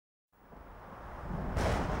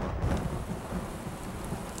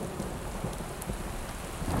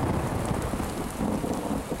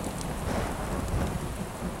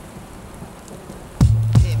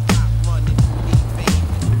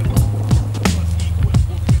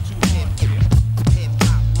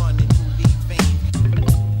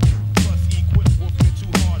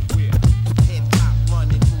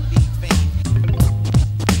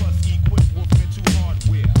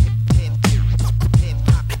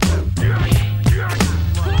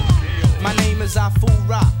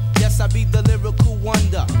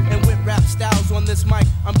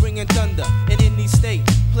bringing thunder in any state,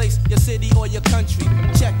 place, your city or your country.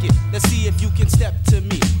 Check it, let's see if you can step to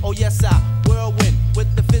me. Oh yes, I whirlwind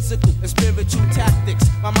with the physical and spiritual tactics.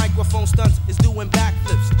 My microphone stunts is doing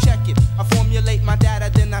backflips. Check it, I formulate my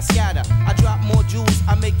data, then I scatter. I drop more jewels,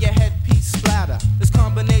 I make your headpiece splatter. This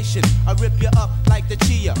combination, I rip you up like the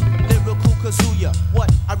chia. Lyrical Kazuya,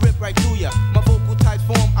 what? I rip right through ya. My vocal type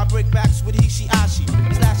form, I break backs with Hishiashi.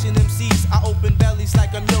 Slashing MCs, I open bellies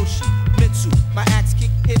like I'm Yoshi. Mitsu, my axe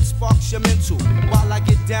kick hit sparks your mental. While I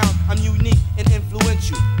get down, I'm unique and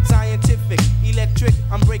influential. Scientific, electric,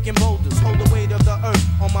 I'm breaking boulders. Hold the weight of the earth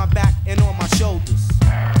on my back and on my shoulders.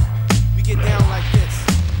 We get down like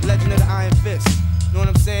this, legend of the Iron Fist. Know what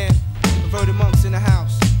I'm saying? Perverted monks in the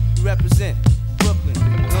house. We represent Brooklyn,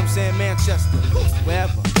 you know what I'm saying? Manchester,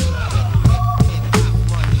 wherever.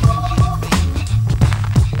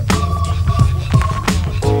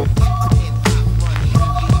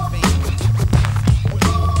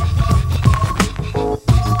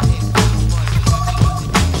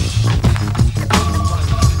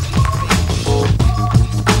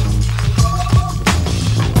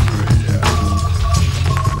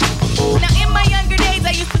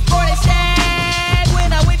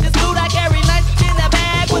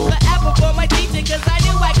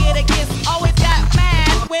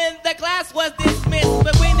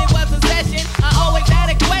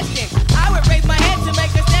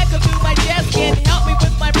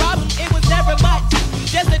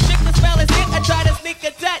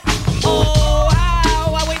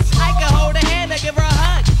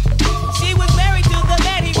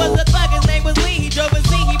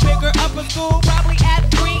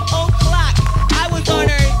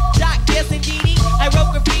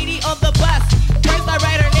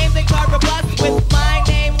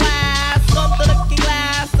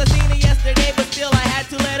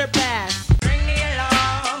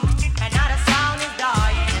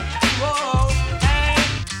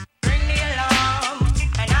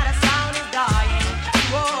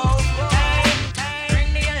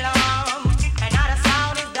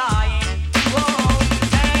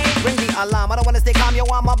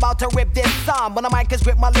 When the mic is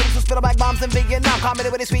grip, my lyrics will spit like bombs in Vietnam. Comedy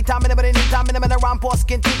with a sweet time, in a need time, in a rhyme, poor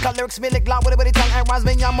skin teeth, cut lyrics, me lick loud with a tongue, and rhymes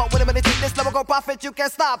me yum up with a teeth. This lyrical prophet, you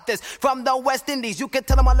can't stop this. From the West Indies, you can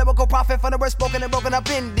tell I'm a lyrical prophet from the worst spoken and broken up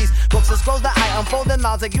indies. Books and scrolls that I unfold and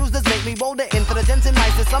laws that use this make me bolder, intelligence and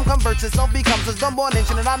niceness. Some converts it, some becomes a dumb-born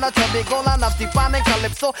nation, and I'm not your big goal enough to find and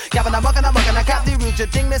calypso. Gavin, I'm bucking, I cap the root, your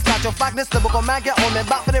thing, this not your fact, lyrical man, get on me,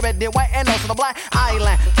 back for the red, the white, and also the black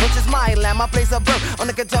island, which is my land, my place of birth.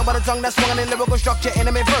 Only can tell by the tongue that's swung in lyrical structure,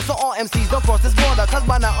 enemy verse. So all MCs don't cross this border, cause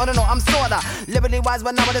by now, I don't know, I'm sorta liberty wise,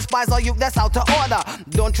 but now I despise all you that's out to order.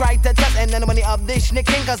 Don't try to test and then money of this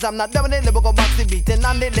Shnickens, cause I'm not doing it, lyrical boxy beating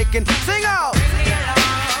and they licking. Sing out!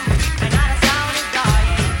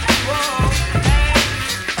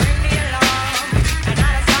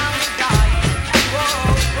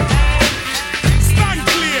 Stand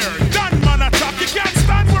clear, done man attack. You can't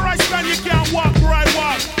stand where I stand, you can't walk where I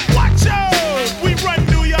walk. Watch out, we run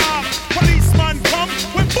New York. Policeman come,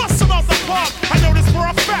 we bust them out the park. I know this for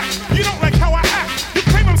a fact, you don't like how I act. You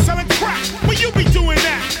claim I'm selling crack, well you be doing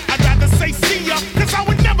that. I'd rather say see ya, cause I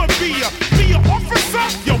would never be ya. Be an officer,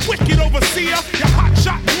 you wicked overseer. You hot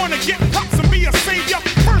shot, wanna get props and be a savior.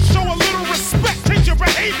 First show a little respect, change your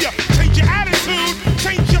behavior. Change your attitude,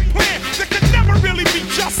 change your plan. There could never really be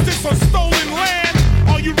justice on stolen land.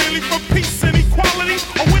 Are you really for peace and equality?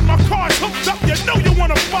 Or when my car's hooked up, you know you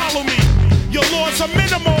wanna follow me. Your laws are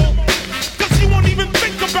minimal, cause you won't even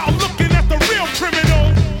think about looking at the real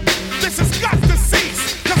criminal. This has got to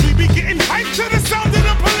cease, cause we be getting hyped to the sound of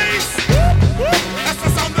the police. That's the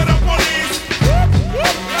sound of the police.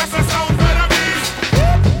 That's the sound of the beast.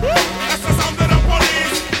 That's the sound of the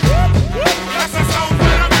police. That's the sound of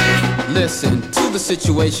the beast. Listen to the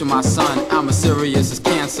situation, my son. I'm as serious as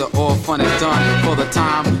cancer, all fun is done. For the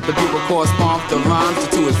time, the people correspond, the rhymes,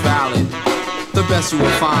 the two is valid. The best you will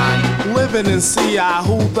find. Living in CI,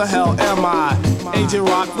 who the hell am I? Agent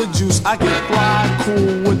Rock the juice, I get fly.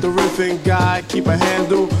 Cool with the riffing guy, keep a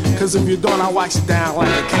handle. Cause if you don't, I wax you down like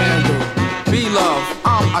a candle. Be love,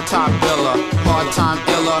 I'm a top biller. Part-time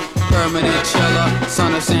iller, permanent chiller.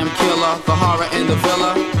 Son of Sam Killer, the horror in the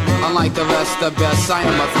villa. Unlike the rest, the best, I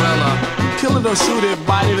am a thriller. Kill it or shoot it,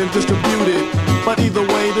 bite it and distribute it. But either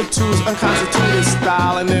way, the two's unconstituted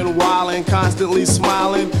style. And then wildin', constantly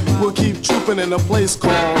smiling. We'll keep trooping in a place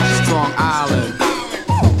called Strong Island.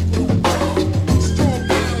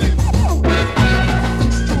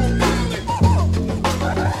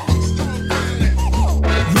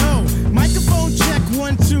 Yo, microphone check,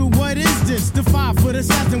 1, 2, what is this? The 5-foot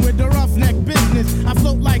assassin with the roughneck business. I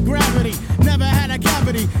float like gravity, never had a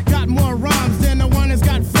cavity.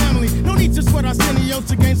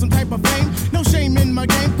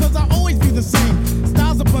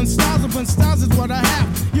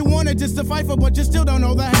 just a fighter, but you still don't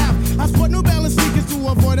know the half. I sport New Balance sneakers to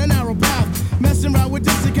avoid a narrow path. Messing around with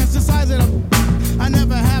this against the size of them. I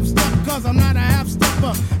never half step, cause I'm not a half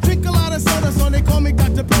stepper. Drink a lot of soda, so they call me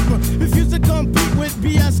Dr. Pepper. Refuse to compete with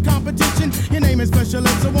BS competition. Your name is Special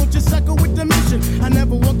Ed, so won't you suckle with the mission? I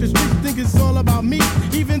never walk the streets, think it's all about me.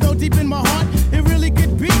 Even though deep in my heart, it really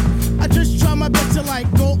could be. I just try my best to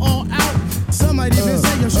like go all out. Some might even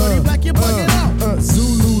say you're shorty black, you're bugging out.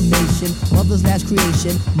 Zulu Nation, mother's last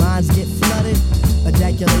creation. Minds get flooded,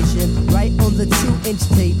 ejaculation. Right on the 2-inch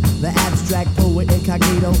tape. The abstract poet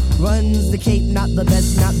incognito runs the cape, not the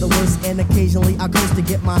best, not the worst. And occasionally I curse to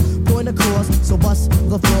get my point across. So bust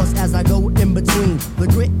the floors as I go in between the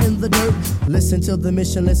grit and the dirt. Listen to the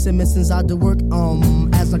mission, listen, missions I do work.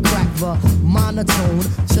 As I crack the monotone,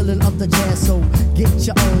 chillin' up the jazz, so get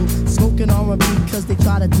your own. Smoking R&B cause they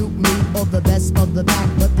try to dupe me or the best of the back,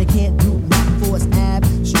 but they can't do rap for it's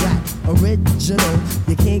abstract, original.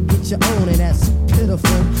 You can't get your own, and that's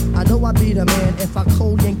pitiful. I know I be the man if I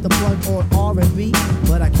cold yank the plug on R&B,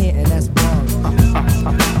 but I can't, and that's wrong.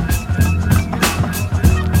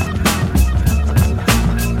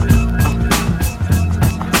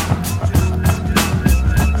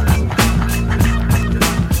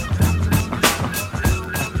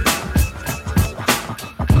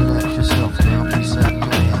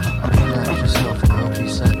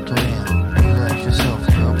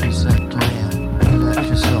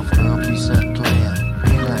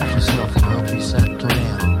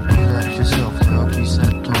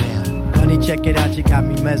 Check it out, you got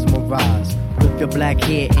me mesmerized with your black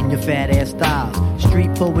hair and your fat ass thighs.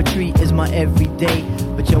 Street poetry is my everyday,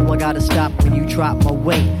 but yo, I gotta stop when you drop my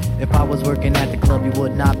way. If I was working at the club, you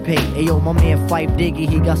would not pay. Hey yo, my man Fife Diggy,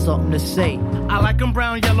 he got something to say. I like them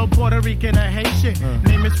brown, yellow, Puerto Rican, or Haitian.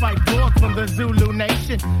 Name is Fife Dog from the Zulu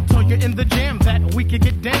Nation. Told you in the jam that we could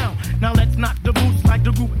get down. Now let's knock the boots like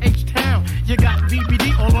the group H-Town. You got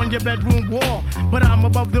BBD all on your bedroom wall, but I'm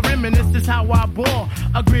above the rim and this is how I ball.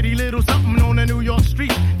 A gritty little something on the New York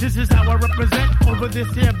street. This is how I represent over this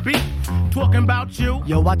here beat. Talking about you.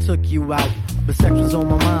 Yo, I took you out, but sex was on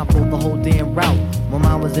my mind for the whole damn route. My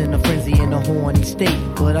mind was in a frenzy in a horny state,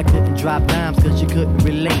 but I couldn't drop dimes cause you couldn't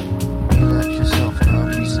relate. Relax yourself, girl,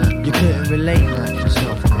 reset. You couldn't relate. Relax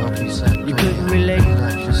yourself, girl, reset. You couldn't relate.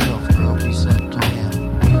 Relax yourself, girl, reset.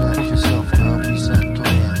 Relax yourself, girl, reset.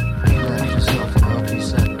 Relax yourself, girl,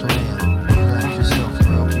 reset. Relax yourself,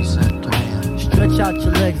 girl, reset. Stretch out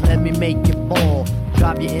your legs, let me make you ball.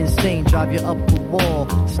 Drive you insane, drive you up the wall.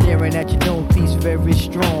 Staring at your dome piece, very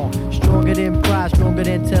strong. Stronger than pride, stronger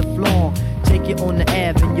than Teflon. Take you on the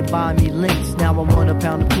Ave and you buy me links. Now I want a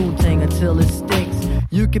pound of Poontang until it stinks.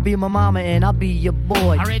 You could be my mama and I'll be your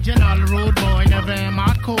boy. Original rude boy, never am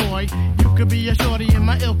I coy. You could be a shorty in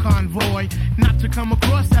my ill convoy. Not to come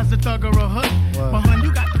across as a thug or a hood. But hun,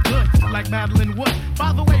 you got the goods, like Madeline Wood.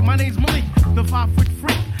 By the way, my name's Malik, the 5-foot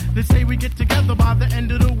freak. They say we get together by the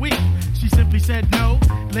end of the week. She simply said no,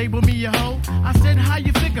 label me a hoe. I said, how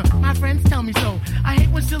you figure? My friends tell me so. I hate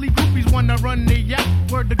when silly groupies wanna run the yap.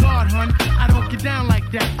 Word to God, hun, I don't get down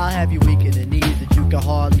like that. I'll have you weak in the knees that you can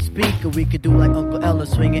hardly speak. Or we could do like Uncle Ella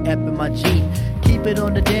swinging up in my Jeep. Keep it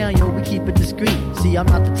on the down, yo, we keep it discreet. See, I'm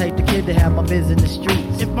not the type of kid to have my biz in the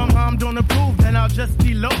streets. If my mom don't approve, then I'll just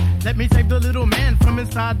be low. Let me save the little man from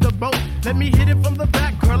inside the boat. Let me hit it from the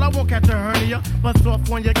back, girl, I won't catch a hernia. Bust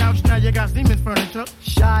off on your couch, now you got Siemens furniture.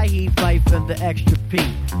 Shy, he Fife, and the extra P.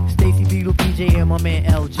 Stacy Beetle, PJ, and my man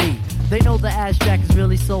LG. They know the abstract is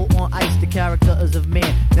really so on ice. The character is of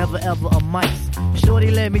man, never ever a mice.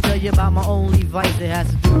 Shorty, let me tell you about my only vice. It has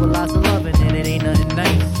to do with lots of loving, and it ain't nothing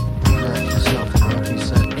nice. Relax yourself, girl,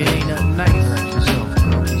 reset. It ain't nothing nice. Relax yourself,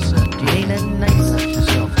 girl, reset. It ain't nothing nice. Relax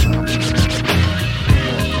yourself, girl, reset.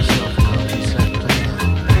 Relax yourself, girl, reset.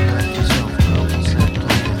 Relax yourself, girl, reset. Relax yourself, girl, reset.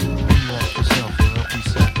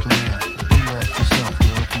 Relax yourself,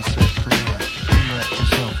 girl, reset. Relax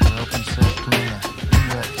yourself, girl,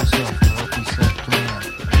 reset. Relax yourself, girl, reset.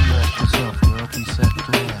 Relax yourself, girl, reset.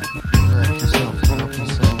 Relax yourself, girl,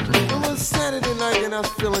 reset. It was Saturday night and I was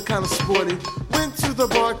feeling kinda sporty. Went to the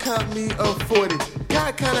bar, caught me a 40.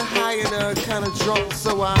 Got kinda high and kinda drunk,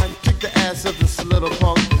 so I kicked the ass of this little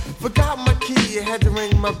punk. Forgot my key, had to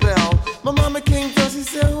ring my bell. My mama came down, she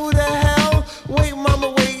said, who the hell? Wait, mama,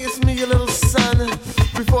 wait, it's me, your little son.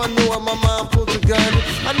 Before I knew it, my mom pulled the gun.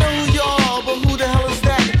 I know who you are, but who the hell is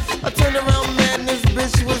that? I turned around, man, this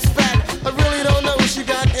bitch was fat. I really don't know, she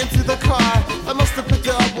got into the car. I must have picked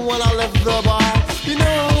her up when I left the bar. You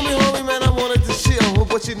know, homie, man, I wanted to chill,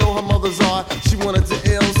 but you know how mothers are. She wanted to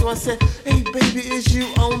ill, so I said, hey, baby, is you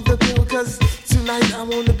on the bill? Cause tonight I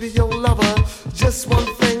wanna be your lover. Just one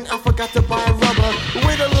thing, I forgot to buy rubber.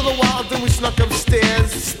 Wait a little while, then we snuck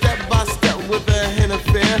upstairs. Step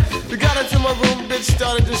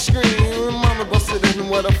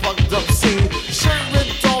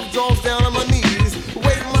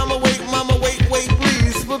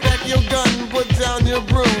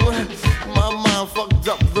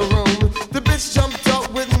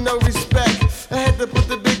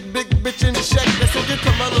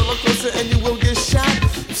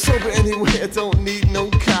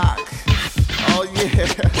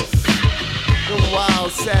The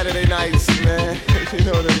wild Saturday nights, man. You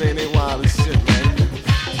know what I mean? They wild as shit, man.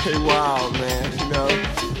 They wild, man, you know?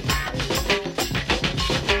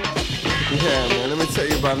 Yeah, man, let me tell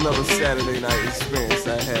you about another Saturday night experience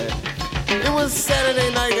I had. It was Saturday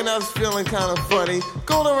night and I was feeling kind of funny.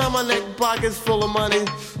 Going around my neck, pockets full of money.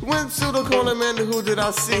 Went to the corner, man, who did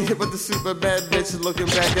I see? But the super bad bitch looking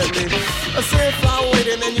back at me. I said, fly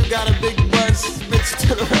waiting and you got a big buzz. Bitch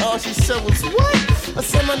turned around, all she said was, what? I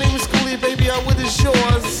said, my name is Schoolie, baby, I'm with is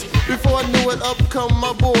yours. Before I knew it, up come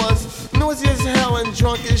my boys. Noisy as hell and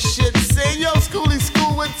drunk as shit. Say, yo, Schoolie,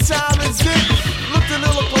 school, what time is it? Looked a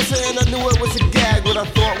little closer and I knew it was a gag. What I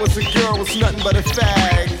thought was a girl was nothing but a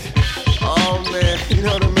fag. Oh, man, you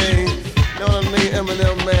know what I mean? You know what I mean?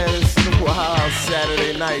 Eminem, man, it's the wild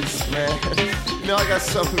Saturday nights, man. You know, I got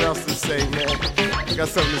something else to say, man. I got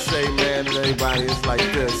something to say, man, to everybody. It's like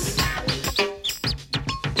this.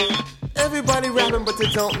 Everybody rapping, but they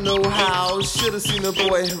don't know how. Should've seen a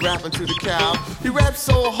boy rapping to the cow. He rapped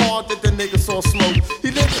so hard that the nigga saw smoke.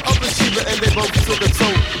 He lifted up the Sheba and they both took a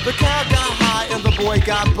toke. The cow got high and the boy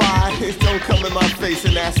got by. Don't come in my face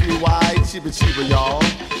and ask me why. Chiba Chiba, y'all.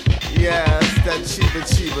 Yeah, it's that Chiba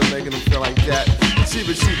Chiba making them feel like that.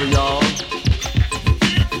 Chiba Chiba, y'all.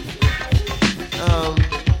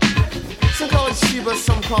 Some call it Chiba,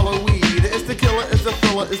 some call it weed. It's the killer, it's the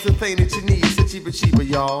filler, it's the thing that you need. So Chiba Chiba,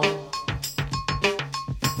 y'all.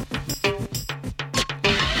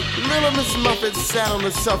 Little Miss Muffet sat on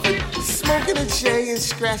the sofa, smoking a J and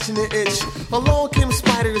scratching the itch. Along came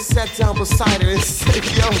Spider and sat down beside her and said,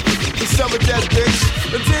 yo, what's up with that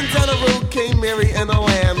bitch? And then down the road came Mary and a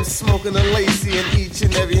lamb, smoking a lacy in each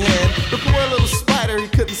and every hand. The poor little Spider, he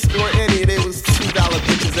couldn't score any. They was $2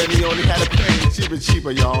 bitches and he only had to pay. Chiba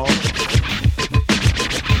Chiba, y'all.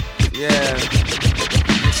 Yeah.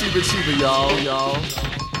 Chiba Chiba, y'all.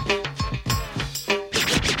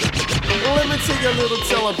 Let me tell you a little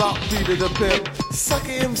tale about Peter the Pimp.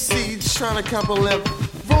 Sucker MC trying to cop a lip.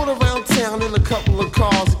 Rode around town in a couple of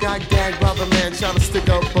cars. Got gagged by the man trying to stick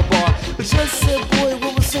up a bar. The judge said, boy,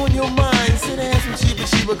 what was on your mind? Said, I had some Chiba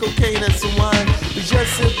Chiba cocaine and some wine. The judge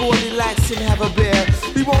said, boy, relax and have a beer.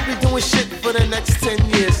 We won't be doing shit for the next 10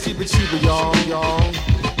 years. Chiba Chiba, y'all.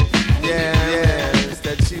 Yeah, it's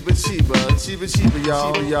that Chiba Chiba,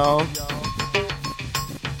 y'all.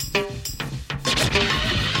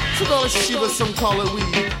 Some call it Shiba, some call it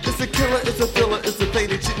weed. It's a killer, it's a filler, it's the thing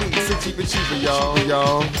that you need. It's a Chiba Chiba,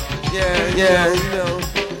 y'all. Yeah, you know,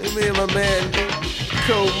 me and my man,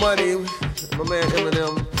 Cold Money, and my man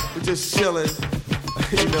Eminem, we're just chilling.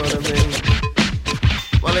 You know what I mean?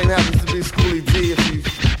 My name happens to be Schoolie D, if you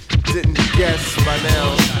didn't guess by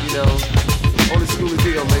now, you know. Only Schoolie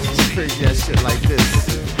D will make some crazy ass shit like this.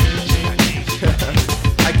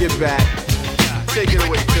 I get back. Take it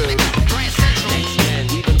away, dude.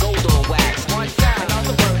 Nextmen, even gold on wax. One time,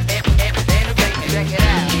 another word, and check it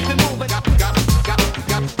out. Keep it moving, got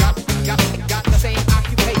the same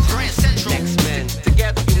occupation. Nextmen,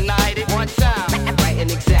 together united, one time, writing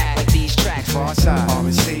exact like these tracks. Pharcyde,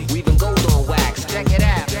 RC. We even gold on wax. Check it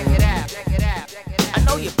out. I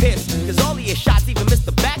know you're pissed, cause all of your shots even missed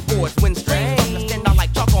the backboards. When straight fuckers stand out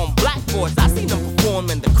like chalk on blackboards. I seen them perform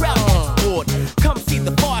and the crowd gets bored. Come see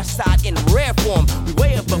the Pharcyde in rare form. We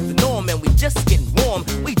way above the norm and we just getting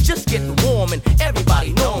warm. And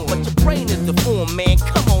everybody know 'em, but your brain is deformed, man.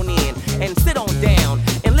 Come on in and sit on down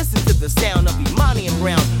and listen to the sound of Imani and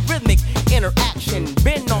Brown. Rhythmic interaction,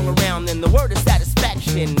 bend all around, and the word is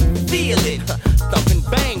satisfaction. Feel it, thump and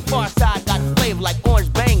bang. Pharcyde got flavor like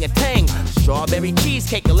orange bang and tang. Strawberry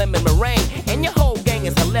cheesecake, a lemon meringue, and your whole gang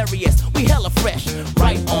is hilarious. We hella fresh,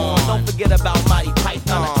 right on. Don't forget about Mighty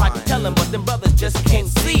Python. I tried to tell him, but them brothers just can't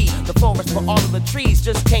see. The forest for all of the trees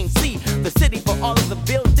just can't see. The city for all of the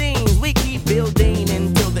buildings. We keep building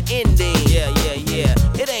until the ending. Yeah.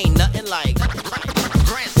 It ain't nothing like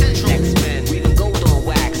Grand Central. Nextmen, we done gold on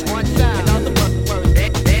wax. One time, another word,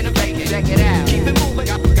 innovate. Check it out. Keep it moving.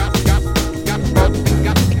 Got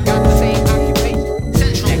the same occupation.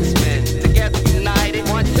 Nextmen, together united.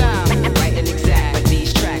 One time, writing exact like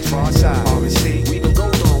these tracks. Pharcyde, RC. We done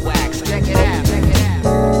gold on wax. Check it out.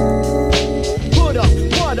 What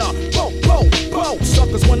up, whoa.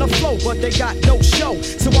 Suckers wanna flow, but they got no show.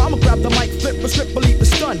 So I'ma grab the mic, flip a script, believe the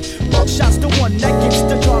stun. Buckshot's the one that gets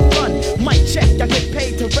the job done. Mic check, I get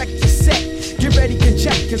paid to wreck your set. Get ready, can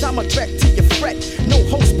check, cause I'm a threat to your fret. No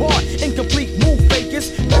host bar, incomplete move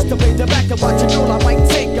fakers. Best to play the back and watch a girl, I might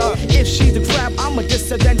take her. If she's a grab, I'ma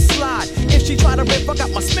dissident slide. If she try to rip, I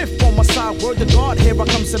got my Smith on my side. Word to God, here I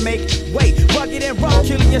come to make way. Rugged and rough,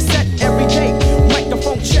 killing your set every day.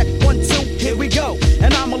 Microphone check, 1, 2, here we go.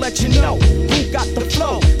 And I'ma let you know who got the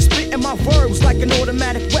flow. Spitting my verb flows like an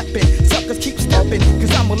automatic weapon. Suckers keep stepping,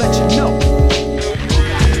 cause I'ma let you know.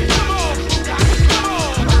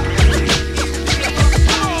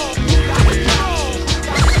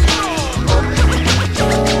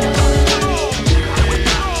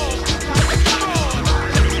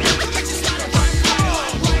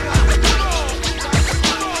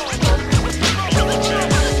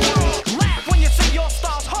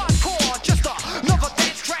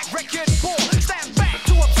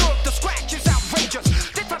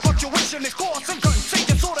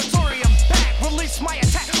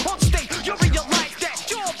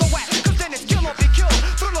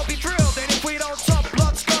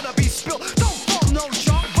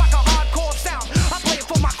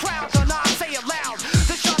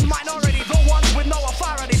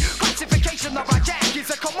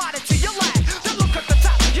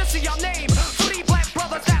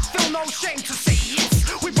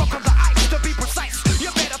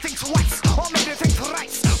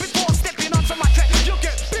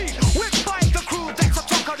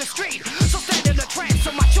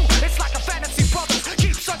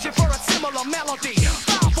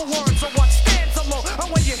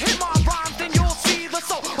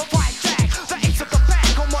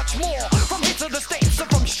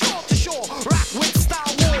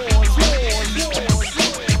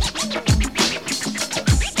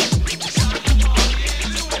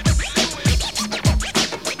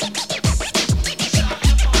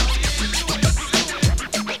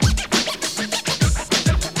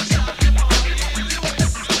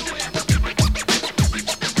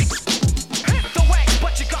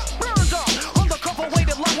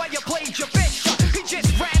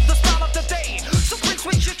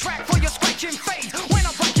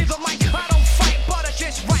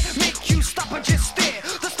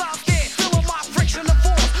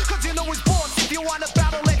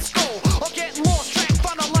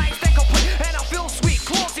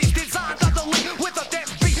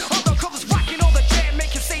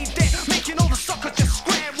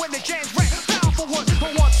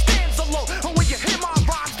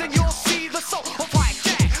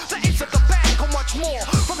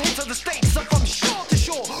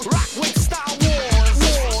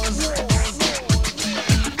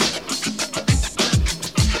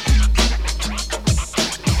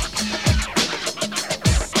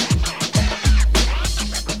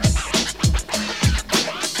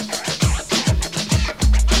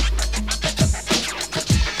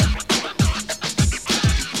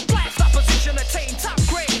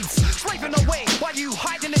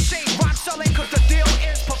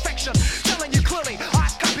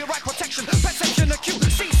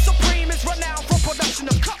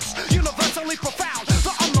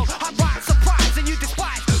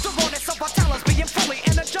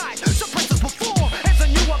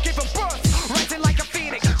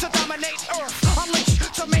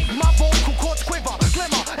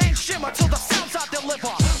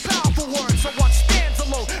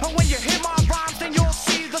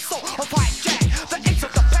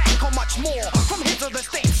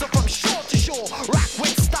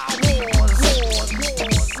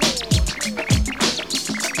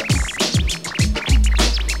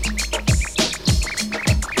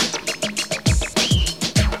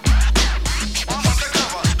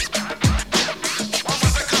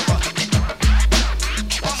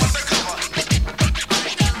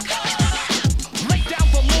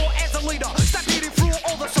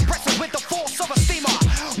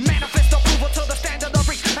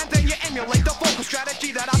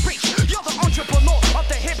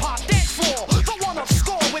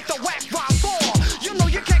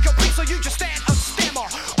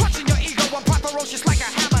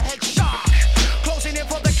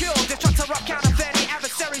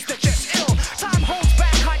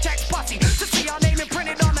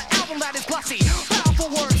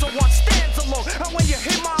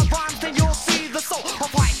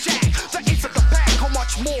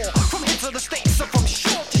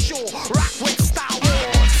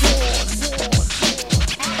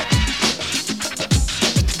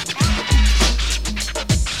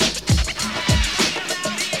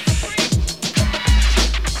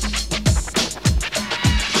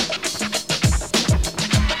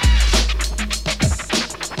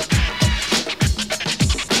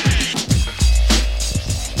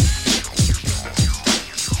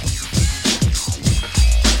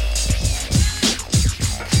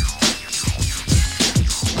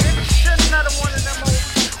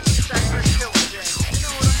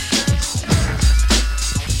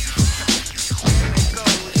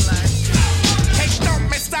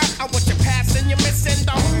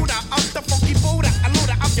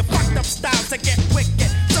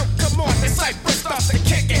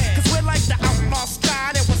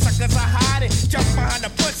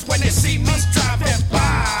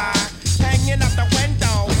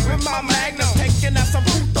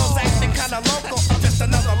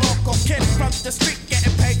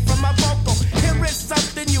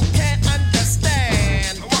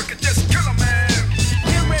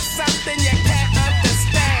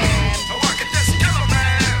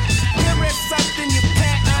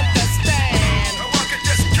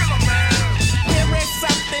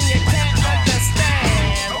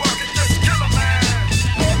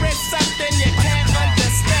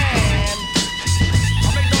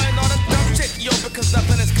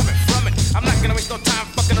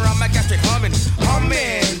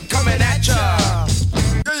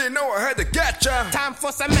 had to get ya. Time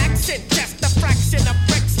for some action, just a fraction of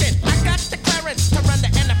friction. I got the clearance to run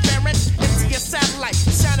the interference into your satellite,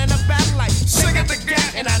 shining a bad light. Sing it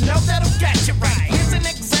again, and I know that'll get you right. Here's an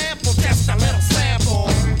example, just a little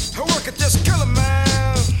sample. I work at this killer,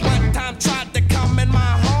 man. One time tried to come in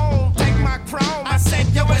my home, take my chrome. I said,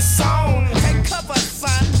 yo, it's on. Take cover,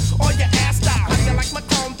 son, or your ass out. How you like my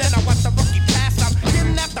chrome? Then I want the rookie pass out.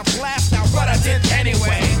 Didn't have to blast out, but I did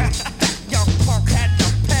anyway. That young punk had to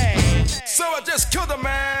pay. So I just killed a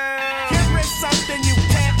man. Here is something you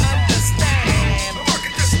can't understand. I work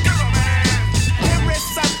at this killer, man. Here is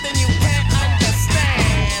something you can't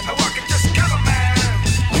understand. I work at this killer, man.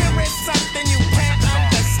 Here is something you can't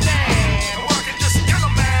understand. I work at this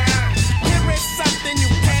killer, man. Here is something you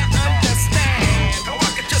can't understand. I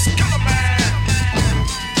work at this killer, man.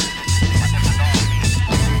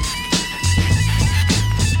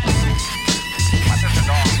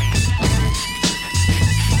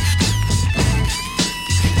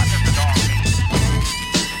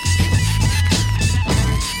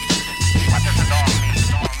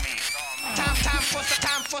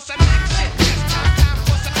 Time for some action. Time for some action. Time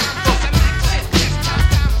for some action. Time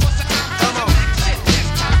for some action.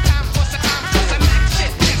 Time for some action. Time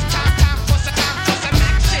for some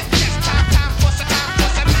action.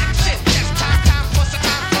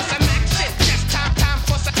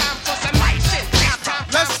 Time for some action. Time for some action.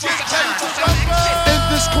 Let's get ready to rumble. In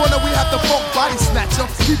this corner we have the funk body snatcher.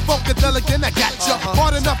 We funkadelic and I got ya.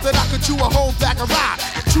 Hard enough that I could chew a whole bag of rock.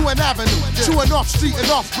 Chew an avenue, chew an off street and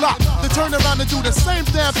off block. To turn around and do the same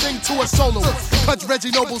damn thing to a soloist. Cause Reggie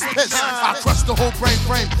Noble's pissed. I crushed the whole brain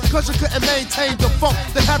frame. Cause you couldn't maintain the funk.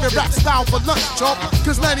 Then have it rap style for lunch, chump.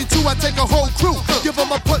 Cause 92 I take a whole crew. Give them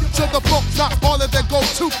a punch of the funk, not all of their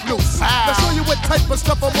go-to blues. Now show you what type of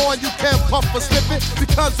stuff I'm on. You can't puff or slip it.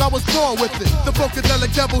 Because I was born with it. The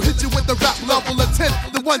funkadelic devil hit you with the rap level of 10.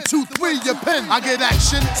 The 1, 2, 3, your pen. I get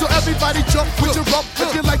action. So everybody jump with your rump.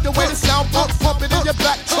 If you like the way the sound pumps, pump it in your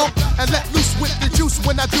back. Trump and let loose with the juice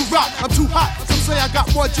when I do rock. I'm too hot. Some say I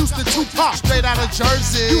got more juice than Tupac. Straight out of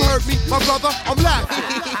Jersey. You heard me, my brother. I'm live.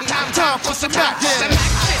 Time for some action.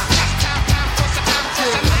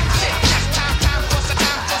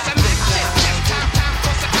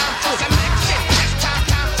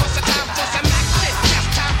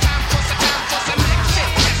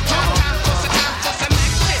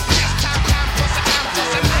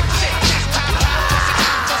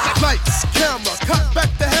 Lights, camera, cut back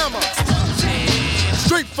the hammer.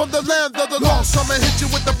 Straight from the land of the lost. I'ma hit you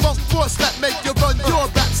with the funk force that make you run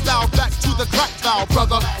your rap style back to the crack style,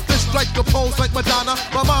 brother. This strike the pose like Madonna.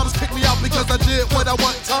 My mom's picked me out because I did what I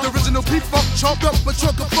want. The original P-Funk chomped up a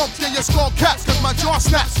chunk of funk in your skull caps. Cause my jaw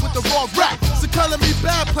snaps with the raw rap. So color me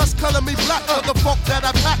bad plus color me black. For the funk that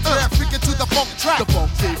I pack, yeah, freaking to the funk track. The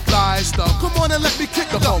funky fly stuff. Come on and let me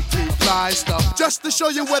kick the funky fly stuff. Just to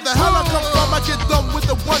show you where the hell I come from, I get done with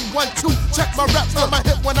the 1, 1, 2. Check my raps on my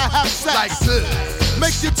hip when I have sex. Like this.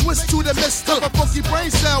 Make you twist to the mist of a funky brain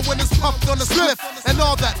cell when it's pumped on the spliff and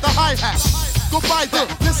all that, the hi-hat. Go by that,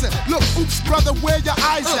 listen, look, oops, brother, where your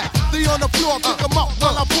eyes at? They on the floor, pick them up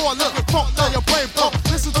while I pour a little funk down your brain pump.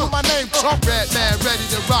 Listen to my name, Trump, Redman, ready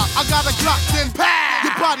to rock. I got a Glock, then pow!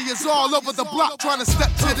 Your body is all over the block trying to step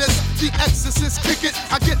to this. The Exorcist, kick it.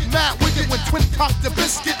 I get mad wicked when twin cock the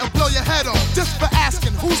biscuit and blow your head off. Just for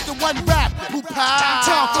asking, who's the one rapping? Who pow?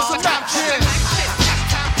 Time for some action.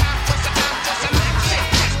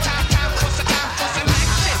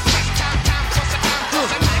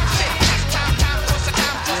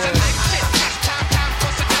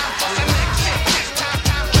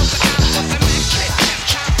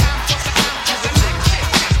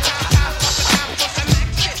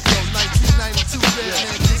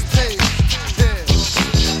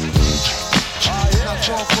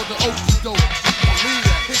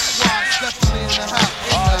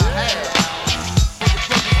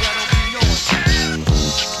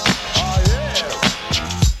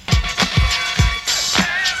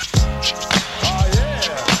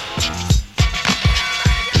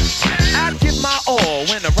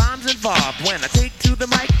 When I take to the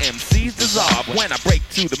mic, MCs dissolve. When I break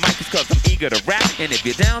to the mic, it's cause I'm eager to rap. And if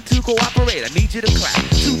you're down to cooperate, I need you to clap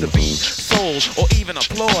to the beat, soul, or even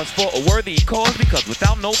applause for a worthy cause. Because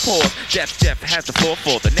without no pause, Jeff has the floor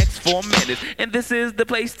for the next 4 minutes. And this is the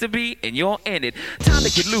place to be, and you're in it. Time to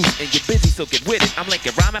get loose and get busy, so get with it. I'm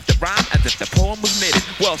linking rhyme after rhyme as if the poem was knitted.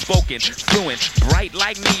 Well spoken, fluent, bright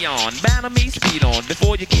like neon. Battle me, speed on,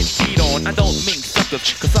 before you get beat on. I don't mean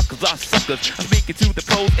suckers, cause suckers are suckers. I'm speaking to the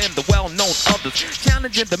pros and the well-known others.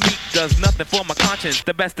 Challenging the meek does nothing for my conscience.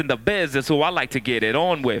 The best in the biz is who I like to get it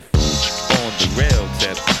on with. On the real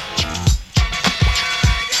tip.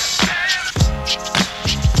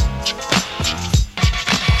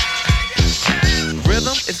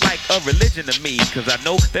 religion to me, cause I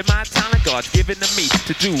know that my talent God's given to me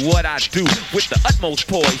to do what I do with the utmost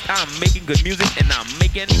poise. I'm making good music and I'm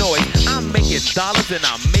making noise. I'm making dollars and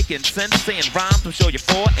I'm making sense, saying rhymes will show you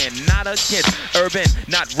for and not against. Urban,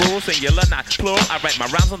 not rural, singular, not plural. I write my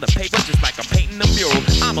rhymes on the paper just like I'm painting a mural.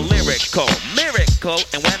 I'm a lyrical, miracle,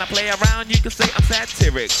 and when I play around you can say I'm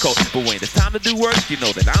satirical. But when it's time to do work, you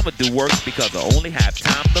know that I'ma do work because I only have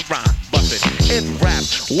time to rhyme. Bust it. If rap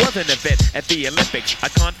was an event at the Olympics, I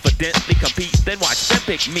confidently compete, then watch them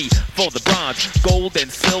pick me for the bronze, gold,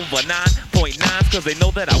 and silver 9.9s, cause they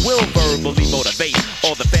know that I will verbally motivate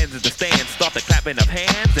all the fans in the stands. Start the clapping of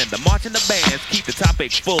hands and the marching of bands. Keep the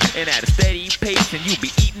topics full and at a steady pace, and you'll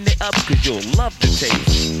be eating it up cause you'll love the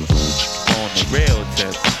taste. On the real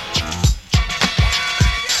tip.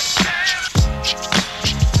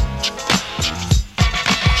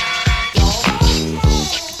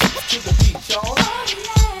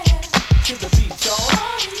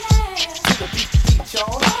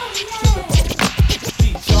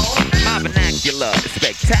 It's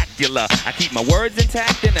spectacular. I keep my words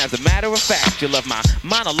intact, and as a matter of fact, you love my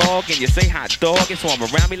monologue and you say hot dog and swarm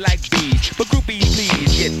around me like bees. But groupies,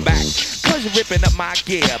 please get back, cause you're ripping up my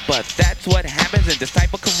gear. But that's what happens in this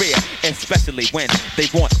type of career, especially when they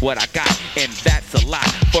want what I got, and that's a lot.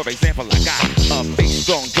 For example, I got a big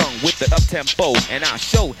strong drum with the up-tempo, and I'll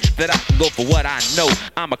show that I can go for what I know.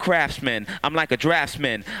 I'm a craftsman, I'm like a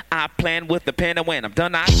draftsman. I plan with the pen, and when I'm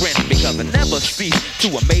done I grin, because I never cease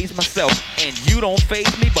to amaze myself. And you don't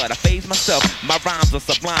faze me, but I faze myself. My rhymes are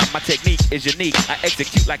sublime, my technique is unique. I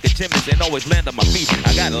execute like a gymnast and always land on my feet.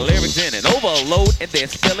 I got the lyrics in an overload, and they're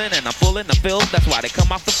spilling, and I'm full in the fill. That's why they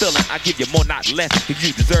come off the filling. I give you more, not less, cause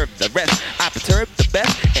you deserve the rest. I perturb the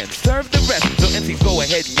best and serve the rest. So MCs, go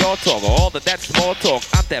ahead and y'all talk all of that small talk.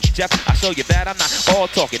 I'm Def Jeff, I show you that I'm not all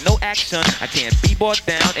talking, no action. I can't be brought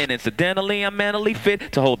down, and incidentally I'm mentally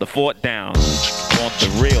fit to hold the fort down. Want the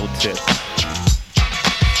real tip.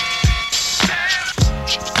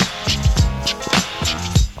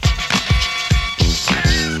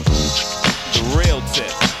 Real tip.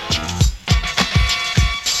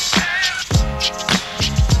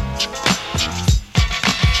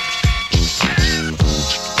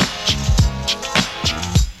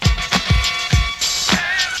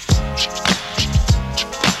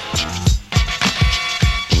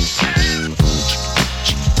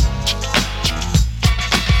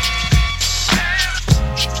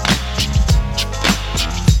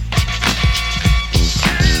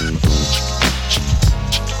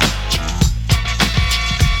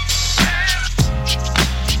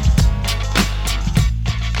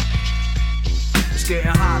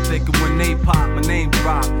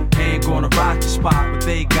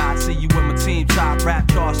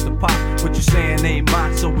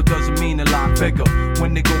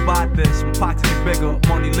 When they go by this, my pockets get bigger,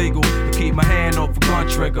 money legal, to keep my hand off a gun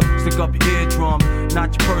trigger. Stick up your eardrum, not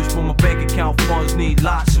your purse, for my bank account funds need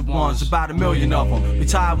lots of ones, about 1 million of them.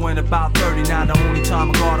 Retired when about 30, now the only time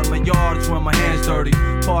I guard in my yard is when my hands dirty.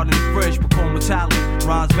 Pardon the fresh, become metallic,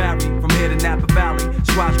 rhymes vary from here to Napa Valley.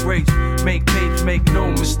 Squash grapes, make tapes, make no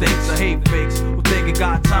mistakes. I hate fakes, who think it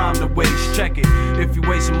got time to waste. Check it, if you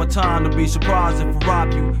wasting my time, to be surprised if I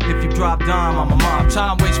rob you. If you drop dime, I'm a mob.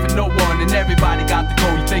 Time waits for no one, and everybody got to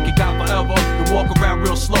go. You think it got forever, to walk around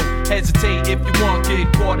real slow. Hesitate if you want,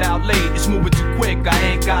 get caught out late. It's moving too quick, I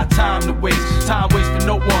ain't got time to waste. Time waits for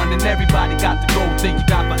no one, and everybody got to go. Think you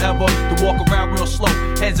got forever, to walk around real slow.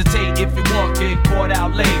 Hesitate if you want, get caught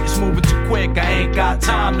out late. It's moving too quick, I ain't got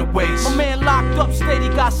time to waste. My man locked up, steady,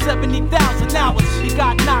 got 70,000 hours. He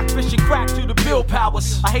got knocked, fishing crack to the bill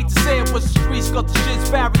powers. I hate to say it was the streets, got the shit's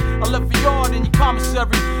varied. I left your yard in your commissary.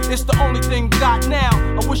 It's the only thing you got now.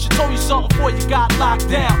 I wish I told you something before you got locked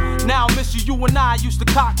down. Now I miss you and I used to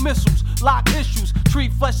cock missiles, lock issues,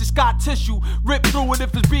 treat flesh as got tissue. Rip through it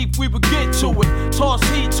if it's beef, we would get to it. Toss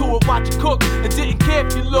heat to it, watch it cook, and didn't care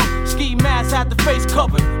if you look. Ski mask had the face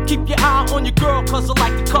covered. Keep your eye on your girl, cause I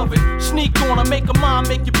like to covet. Sneak on her, make her mine,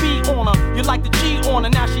 make you beat on her. You like the G on her,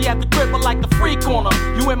 now she at the crib, I like the freak on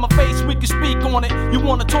her. You in my face, we can speak on it. You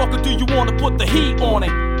wanna talk or do you wanna put the heat on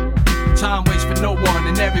it? Time waits for no one,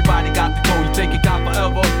 and everybody got to go. You think it got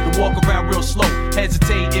forever, to walk around real slow.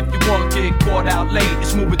 Hesitate if you want, get caught out late.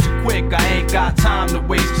 It's moving too quick, I ain't got time to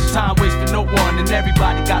waste. Time waits for no one, and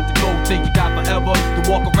everybody got to go. Think you got forever,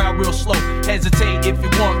 to walk around real slow. Hesitate if you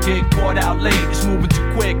want, get caught out late. It's moving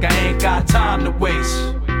too quick, I ain't got time to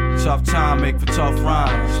waste. Tough time make for tough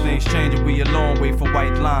rhymes. Things changing, we a long way from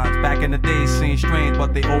white lines. Back in the days seemed strange,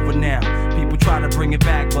 but they over now. People try to bring it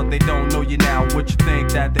back, but they don't know you now. What you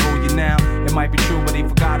think that they owe you now? It might be true, but they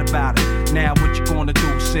forgot about it. Now what you gonna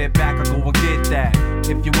do? Sit back or go and get that?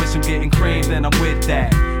 If you with some getting cream, then I'm with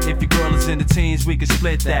that. If your girl is in the teens, we can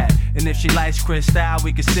split that. And if she likes Cristal,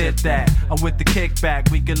 we can sip that. I'm with the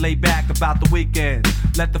kickback, we can lay back about the weekend.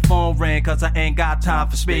 Let the phone ring, cause I ain't got time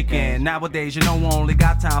for speaking. Nowadays, you know, I only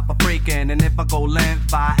got time for freaking. And if I go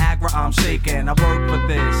length, Viagra, I'm shaking. I work for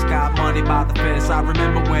this, got money by the fist. I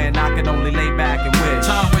remember when I could only lay back and wish.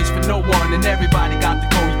 Time waits for no one, and everybody got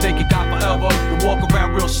to go. You think you got forever, you walk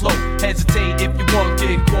around real slow. Hesitate if you want,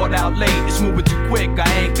 get caught out late. It's moving too quick,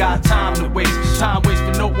 I ain't got time to waste. Time waits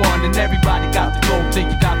for no one, and everybody got to go.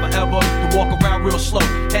 Think you got forever, you walk around real slow.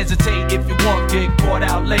 Hesitate if you want, get caught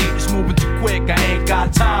out late. It's moving too quick, I ain't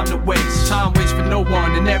got time to waste. Time waits for no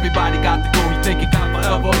one, and everybody got to go. You think you got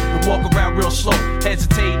forever, you walk around real slow.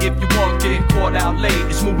 Hesitate if you want, get caught out late.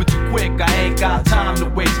 It's moving too quick, I ain't got time to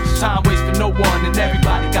waste. Time waits for no one, and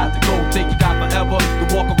everybody got to go. Think you got forever,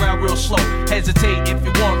 you walk around real slow. Hesitate if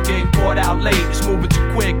you want, get caught out late. It's moving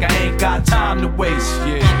too quick, I ain't got time to waste.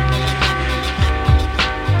 Yeah.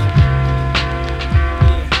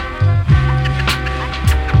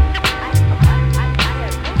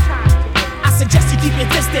 Suggest you keep your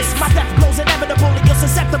distance. My death blows inevitable and you're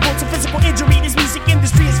susceptible to physical injury. This music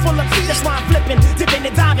industry is full of that's why I'm flipping, dipping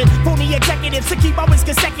and diving. Phony executives to keep always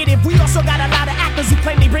consecutive. We also got a lot of actors who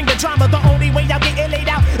claim they bring the drama. The only way y'all getting laid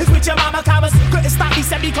out is with your mama commas. Couldn't stop me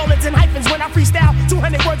semicolons and hyphens when I freestyle.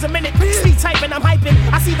 200 words a minute, speed typing, I'm hyping.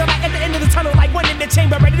 I see the light at the end of the tunnel like one in the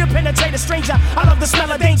chamber, ready to penetrate a stranger. I love the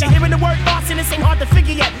smell of danger. Hearing the word arsonist ain't hard to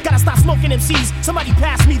figure yet. Gotta stop smoking MCs. Somebody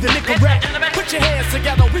pass me the nickel red. Put your hands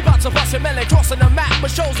together, we about to bust your melon. Crossing the map,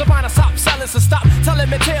 but shows of honor, stop selling, so stop telling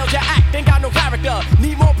me tales. Your act ain't got no character.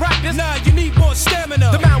 Need more practice? Nah, you need more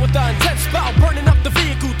stamina. The man with the intense bout, burning up the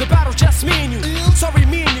vehicle. The battle's just me and you. Sorry,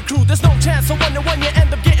 me and your crew. There's no chance, so 1-to-1 you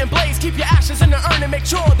end up getting blazed. Keep your ashes in the urn and make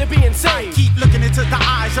sure they're being saved. I keep looking into the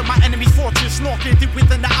eyes of my enemy's fortress, snorking deep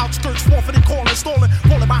within the outskirts, forfeiting, calling, stalling,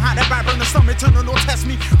 falling behind that barrel in the stomach, turning or test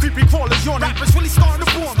me. Creepy crawlers, yawning, rappers really starting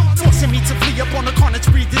to form, forcing me to flee up on the carnage,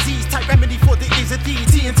 breed disease. Type remedy for the is a D,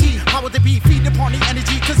 TNT. How would it be? Feed upon the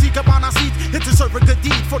energy, cause he come on our seat. Hit to serve a good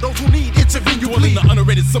deed for those who need. Intervene, you bleed. The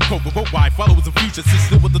underrated subculture, worldwide followers of future.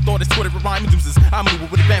 Still with the thought it's squirted with rhyme induces. I'm moving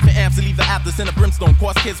with a band for amps and leave the afters in a brimstone.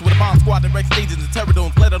 Course kids with a bomb squad that wreck stages and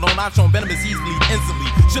terrordomes. Let it on, I've shown venomous easily, instantly,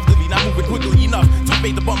 shiftily, not moving quickly enough to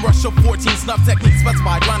evade the bum rush of 14 snuff techniques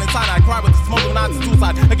specified. Blind and I cry with the smoke of nines and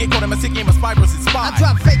suicide. I get caught in my sick game of spy versus spy. I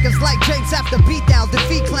drop fakers like James after beatdowns.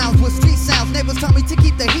 Defeat clowns with street sounds. Neighbors tell me to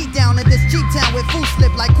keep the heat down in this cheap town with food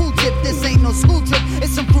slip like cool tip. This ain't no school trip,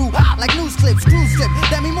 it's some crew like news clips, cruise strip.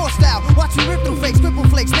 That me more style. Watch me rip through fakes, cripple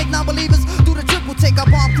flakes, make non-believers do the triple take. Up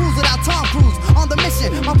on cruise without Tom Cruise on the mission.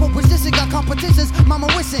 My proposition got competitions. Mama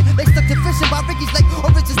wishing they stuck to fishing by Ricky's Lake or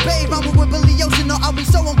Rich's Bay. Rumble with Billy Ocean. No, I'll be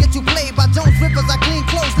so won't get you played by Jones Rippers. I clean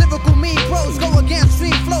clothes, lyrical mean pros. Go against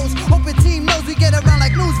stream flows. Hoping team knows we get around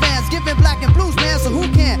like news vans. Giving black and blues, man. So who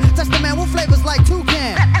can touch the man with flavors like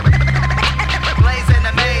Toucan? Blaze in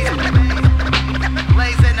the maze.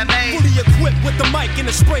 Blaze in the maze. Fully equipped with the mic and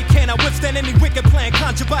a spray can. I withstand any wicked plan.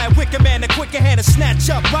 Conjured by a wicked man. A quicker hand to snatch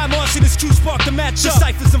up. Rhyme Arsonist Q spark to match up.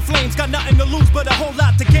 Ciphers and flames. Got nothing to lose but a whole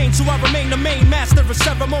lot to gain. So I remain the main master of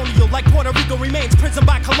ceremonial. Like Puerto Rico remains prison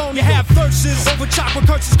by colonial. You have thirsts over chakra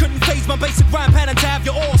curses. Couldn't phase my basic rhyme pattern to have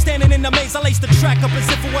you all standing in the maze. I laced the track up as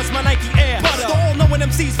if it was my Nike Air. But the all-knowing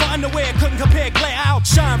MCs for underwear couldn't compare. Glare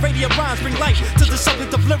outshine. Radiant rhymes bring light to the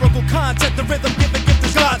subject of lyrical content. The rhythm given gift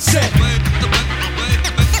as God said.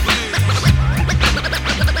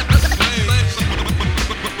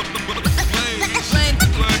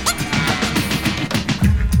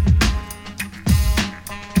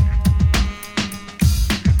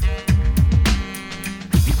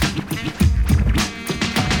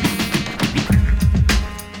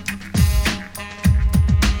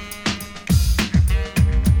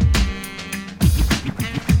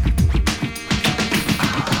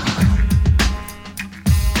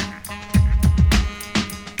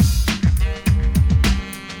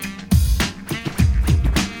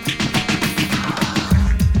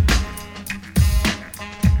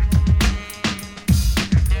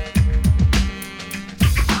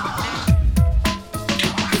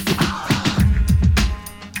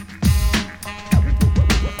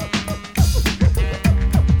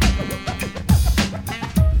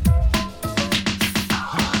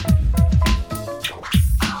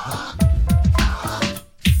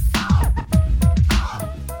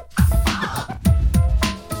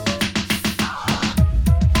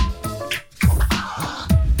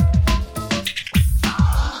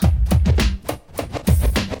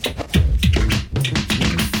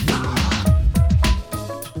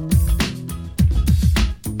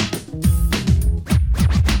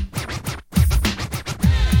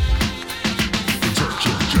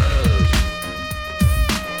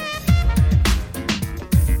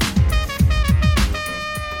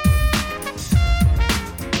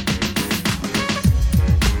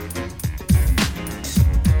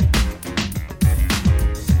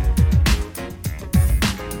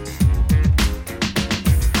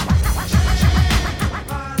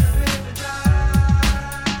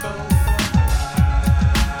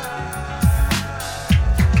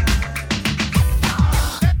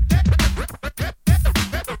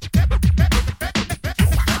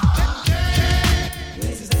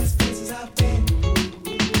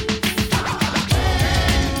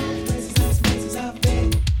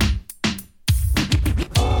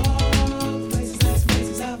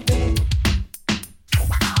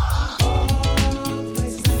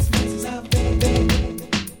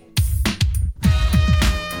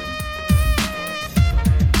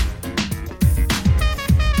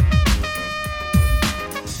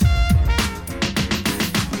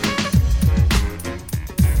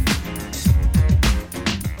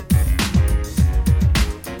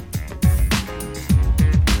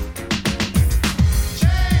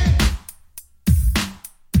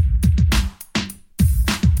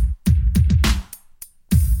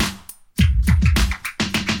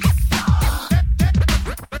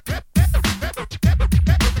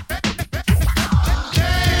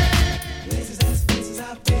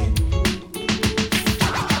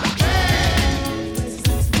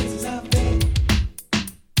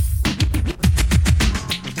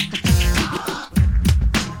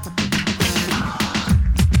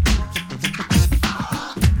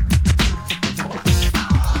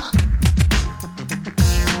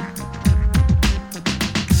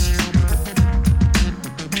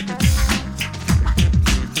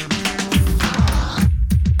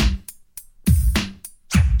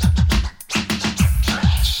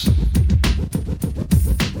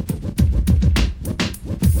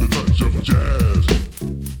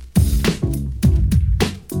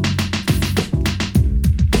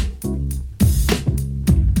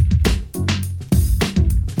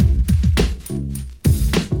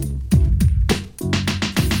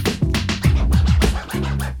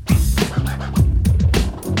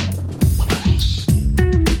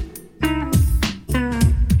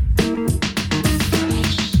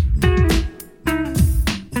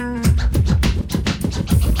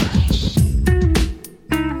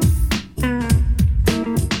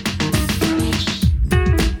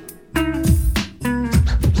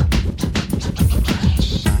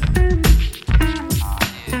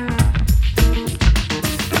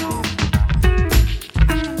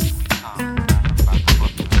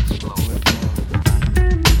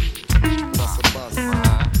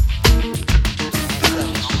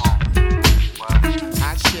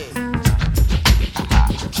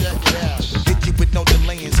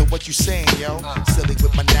 what you saying, yo? Silly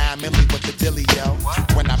with my 9 milli with the dilly, yo.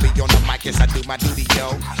 When I be on the mic, yes, I do my duty,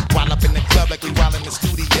 yo. While up in the club like we while in the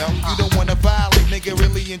studio. You don't wanna violate, nigga,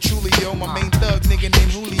 really and truly, yo. My main thug, nigga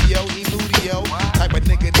named Julio, Eludio. Type of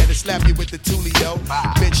nigga that'll slap you with the tulio.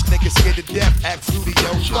 Bitch, nigga scared to death, act fruity,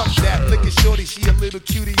 yo. Fuck that, look at shorty, she a little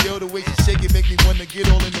cutie, yo. The way she shake it make me wanna get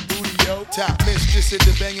all in the booty, yo. Top mistress at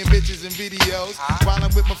the banging bitches and videos. While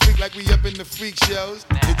I'm with my freak like we up in the freak shows.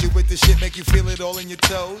 Hit you with the shit, make you feel it all in your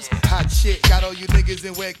toes. Hot shit, got all you niggas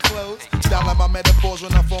in wet clothes. Style out my metaphors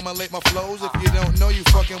when I formulate my flows. If you don't know, you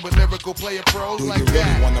fucking with lyrical player pros. Do like you really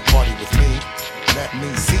that. Wanna party with me? Let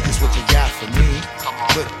me see just what you got for me.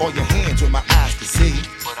 Put all your hands with my eyes to see.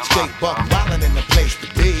 Straight buck wildin' in the place to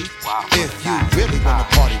be. If you really wanna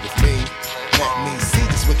party with me, let me see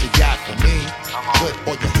just what you got for me. Put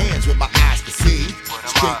all your hands with my eyes to see.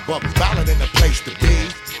 Straight buck wildin' in the place to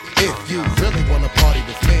be. If you really wanna party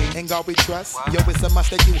with me, ain't God we trust. Yo, it's a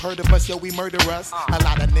must that you heard of us, yo, we murder us. A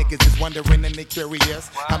lot of niggas is wondering and they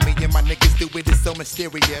curious. How me and my niggas do it is so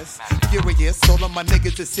mysterious. Furious, all of my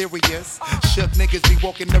niggas is serious. Shook niggas be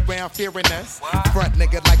walking around fearing us. Front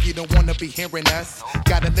nigga like you don't wanna be hearing us.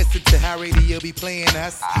 Gotta listen to how radio be playing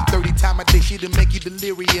us. 30 times a day shit'll make you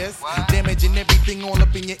delirious. Damaging everything all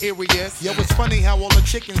up in your areas. Yo, it's funny how all the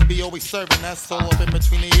chickens be always serving us. All up in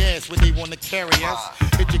between their ass where they wanna carry us.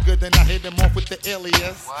 Hit you good, then I hit them off with the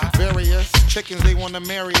alias. Various chickens, they wanna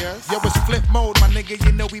marry us. Yo, it's flip mode, my nigga,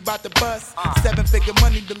 you know we bout to bust. 7-figure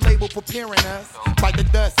money, the label preparing us. Bite the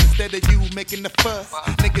dust instead of you making the fuss.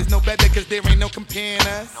 Niggas know better cause there ain't no comparing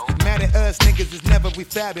us. Mad at us, niggas is never we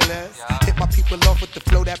fabulous. Hit my people off with the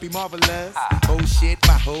flow that be marvelous. Oh shit,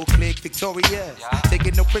 my whole clique victorious.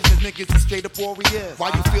 Taking no prisoners, niggas is straight up warriors.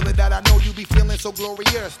 Why you feeling that? I know you be feeling so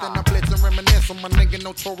glorious. Then I blitz and reminisce on my nigga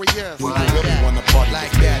notorious. Do you really wanna party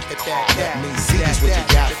like that? Let me see just what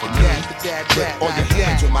you got for me. Put all your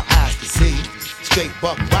hands with my eyes to see. Straight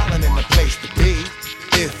buck wildin' in the place to be.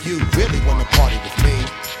 If you really wanna party with me,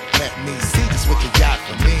 let me see just what you got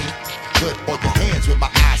for me. Put all your hands with my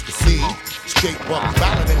eyes to see. Straight buck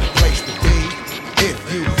wildin' in the place to be. If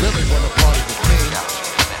you really wanna party with me.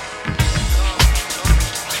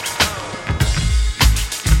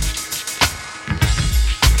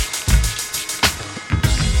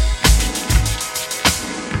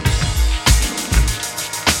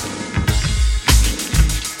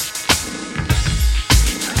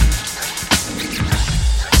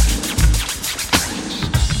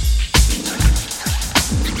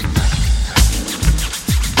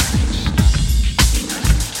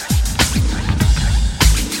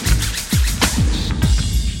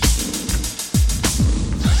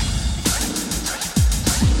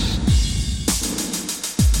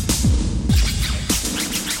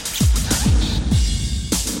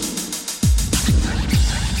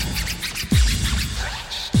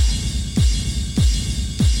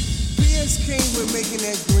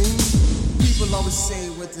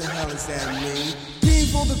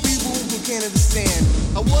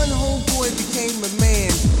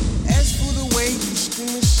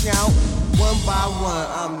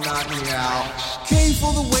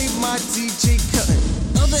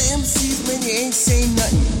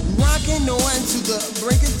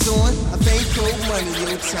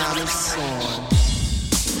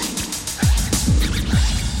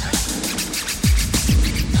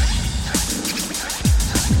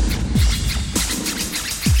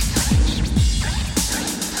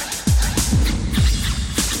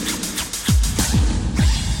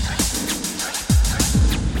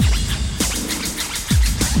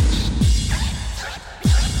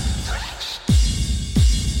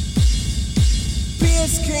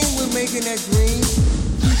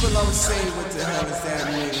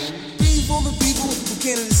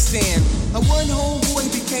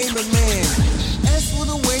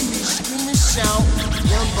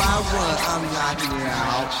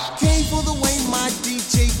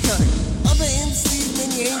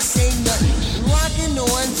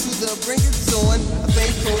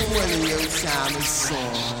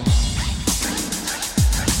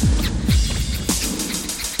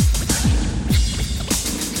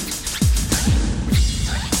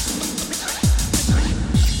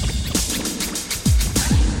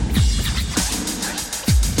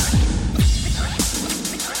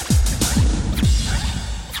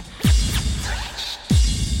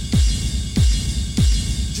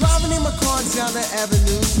 Down the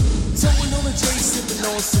avenue, towing on a J, sipping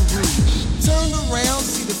on some brew. Turned around,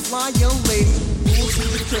 see the fly young lady. Moved to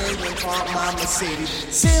the curb and parked my Mercedes.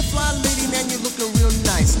 Said, fly lady, now you're looking real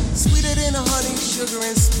nice. Sweeter than a honey, sugar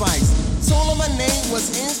and spice. Told her my name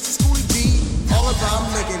was Insta Schoolie D. All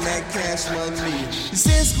about making that cash money. He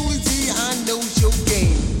said, Schoolie D, I know your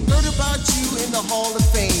game. the Hall of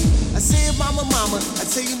Fame. I say it, mama, I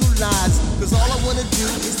tell you no lies, cause all I wanna do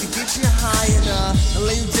is to get you high and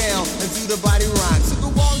lay you down and do the body rock. Took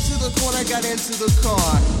a walk to the corner, got into the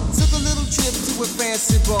car, took a little trip to a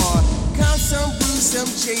fancy bar, count some blues, some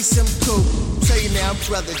J, some coke. Tell you now,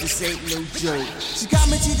 brother, this ain't no joke. She got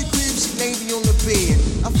me to the crib, she laid me on the bed.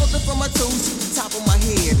 I fucked her from my toes to the top of my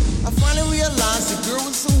head. I finally realized the girl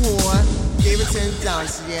was a whore. Gave her $10,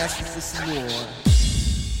 she asked me for some more.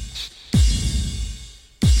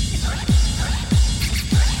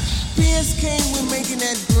 PS came with making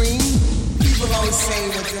that green. People always say,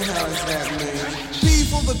 what the hell does that mean? P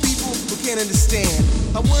for the people who can't understand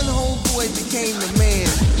how one homeboy became the man.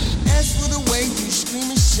 As for the way you scream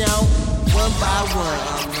and shout, one by one,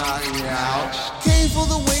 I'm knocking you out. Came for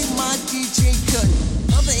the way my DJ cut.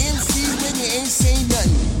 Other MCs when you ain't saying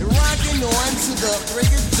nothing. And rocking on to the break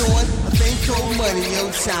of dawn. I think cold money,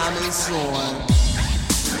 your time is on.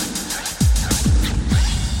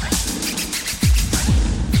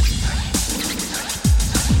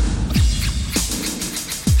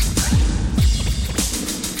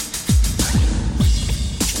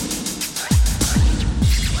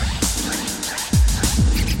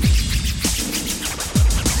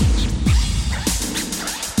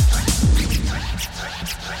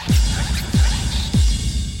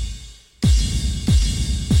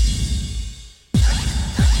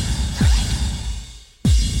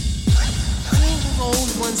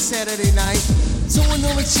 Saturday night, towing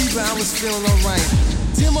on a cheaper, I was feeling alright.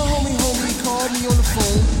 Then my homie called me on the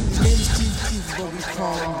phone. His name is Keith, but we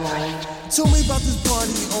call him Bone. Told me about this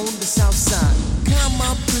party on the south side. Caught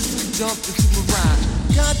my pistol, jumped into my ride.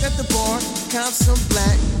 Got at the bar, caught some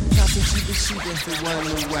black, caught some cheaper for one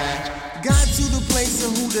little whack. Got to the place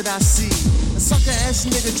and who did I see? A sucker ass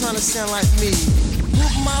nigga trying to sound like me.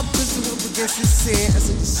 Put my pistol up against his head. I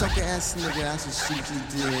said, you sucker ass nigga, that's what shit you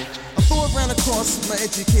did. I threw it round across my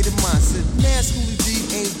educated mind. Said, man, Schoolie D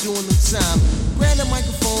ain't doing no time. Grabbed the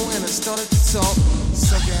microphone and I started to talk.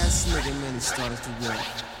 Sucker ass nigga, man, he started to walk.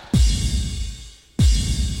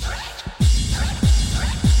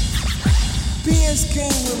 PS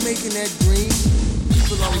came with making that green.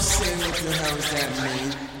 People always say, what the hell does that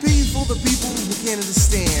mean? P for the people who can't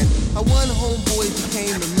understand how one homeboy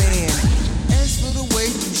became the man. As for the way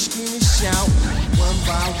you scream and shout, one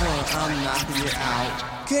by one, I'm knocking you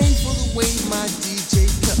out. Came for the way my DJ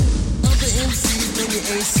cut. Other MCs when you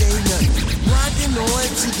ain't saying nothing. Rocking on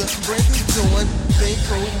to the break of dawn. Think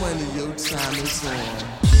old money, your time is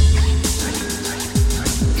on.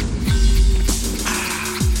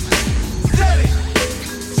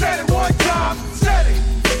 Set it one time, set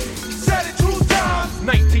it 2 times.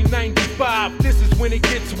 1995, this is when it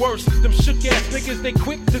gets worse. Them shook ass niggas, they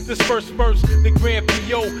quick to disperse first. The Grand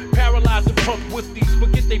P.O. paralyze the punk with these.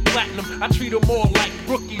 Forget they platinum, I treat them all like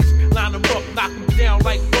rookies. Line them up, knock them down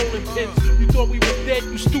like rolling pins. You thought we was dead,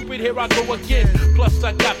 you stupid, here I go again. Plus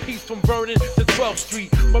I got peace from Vernon to 12th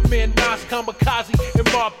Street. My man Nas, Kamikaze,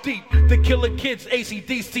 and Mob Deep. The Killer Kids,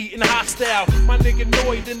 AC/DC, and Hostile. My nigga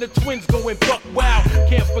Noid and the twins going buck wild.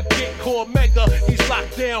 Can't forget Cormega, he's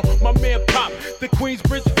locked down. My man Pop, the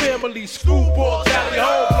Queensbridge family. Screwball, Tally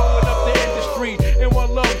Ho, blowing up the industry. And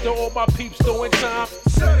one love to all my peeps doing time.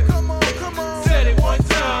 Set it, come on, come on. Set it one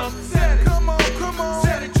time. Set it, come on, come on.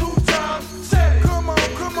 Set it 2 times. Set it, come on,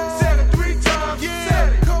 come on. Set it 3 times. Yeah.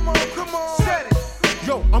 Set it, come on, come on. Set it.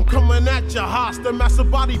 Yo, I'm coming at ya, hostile,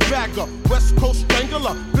 massive body bagger, West Coast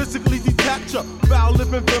strangler, physically detacher, foul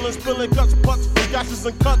living villain, spilling guts, butts, from gashes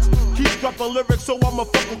and cuts. Keep dropping lyrics, so I'm a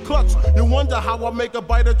fucking clutch. You wonder how I make a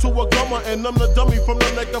biter to a gummer, and I'm the dummy from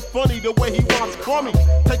the neck of funny, the way he wants crummy.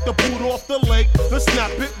 Take the boot off the leg, then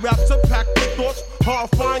snap it, raps are packed with thoughts,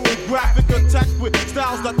 horrifying and graphic, attacked with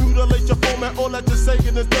styles that mutilate your format. All that you're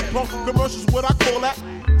saying is the punk commercials, what I call that.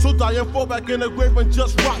 So die and fall back in the grave and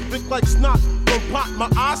just rot, thick like snot from pot. My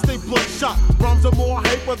eyes stay bloodshot. Rhymes are more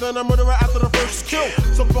hyper than a murderer after the first kill.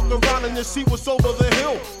 So fuck around and you see what's over the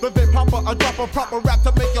hill. Then they pop I drop a proper rap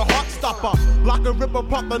to make your heart stop up. Lock a ripper,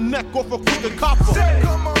 pop the neck off a crooked copper. Set it,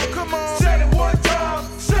 come on, come on. Set it 1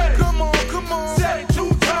 time. Set it, come on, come on. Set it 2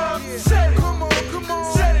 times. Set it, come on, come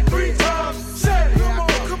on. Set it 3 times. Set it, come on,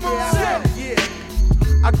 come on. Set it,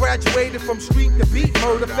 yeah. I graduated from street to beat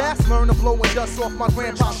murder. Fast learner, blowing dust off my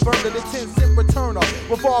grandpa's burner. The 10-cent returner.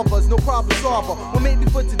 Revolvers, no problem solver. What made me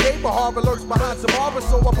for today, but harbor lurks behind some arbor,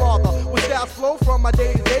 so I bother. With styles flow from my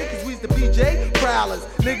day to day, cause we's the PJ prowlers.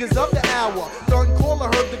 Niggas of the hour. Gun caller,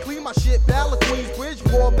 heard to clean my shit. Ballad, Queensbridge,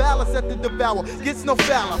 raw balance at the devour. Gets no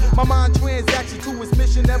fouler. My mind transaction to its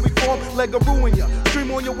mission, every form, leg of ruin ya.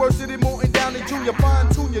 Stream on your worst city, Morton down in Junior. Fine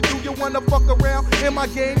tune ya. Do you wanna fuck around in my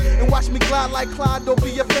game and watch me glide like Clyde? Don't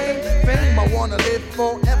be a fame. I wanna live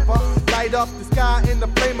forever. Light light up the sky in the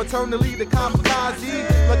flame, eternally the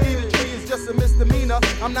kamikaze. Lucky the tree is just a misdemeanor.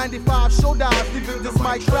 I'm 95 show dives, leaving this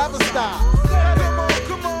mic Travis style.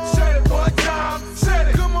 Come on, said it one time, said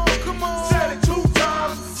it. Come on, said it 2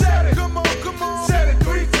 times, said it. Come on, said it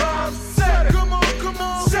 3 times, said it. Come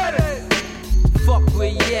on, said it. Fuck where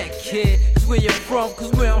you at, kid. It's where you're from,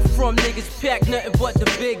 cause where I'm from, niggas pack nothing but the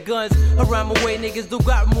big guns. Around my way, niggas don't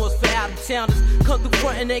got remorse for out of towners. Come through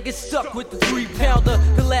front and they get stuck with the 3-pounder.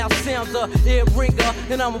 The loud sounder, ear ringer,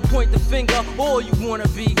 and I'ma point the finger. All you wanna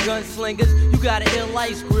be gunslingers. You got an ill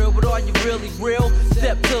ice grill, but are you really real?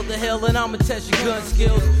 Step to the hill and I'ma test your gun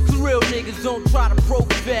skills. Cause real niggas don't try to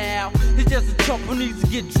profile. It's just a chump who needs to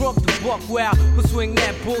get drunk to buck wow. But swing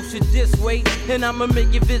that bullshit this way, and I'ma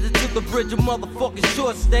make your visit to the bridge of motherfucking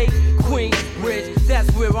short stay. Queensbridge, that's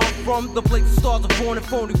where I'm from. The place the stars are born and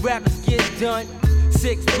phony rappers get done.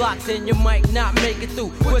 6 blocks and you might not make it through.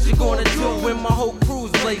 What you gonna do when my whole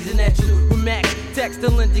crew's blazing at you? With Max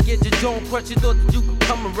texting to get your dome crushed. You thought that you could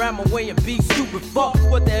come around my way and be stupid. Fuck,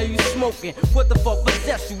 what the hell you smoking? What the fuck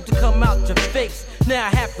possessed you to come out your face? Now I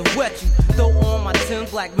have to wet you. Throw on my tin,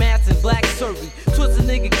 black mask and black survey. Twist a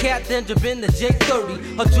nigga cat, then jump in the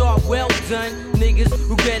J30. A job well done. Niggas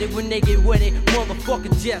who get it when they get wetted. Motherfucker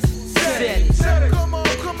just said it. Said it. Come on,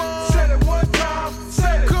 said it 1 time,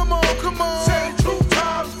 said it. Come on, said it 2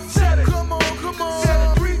 times, said it. Come on,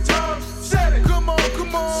 said it 3 times, said it. Come on,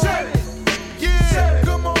 said it. Yeah, said it.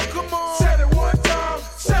 Come on, said it 1 time,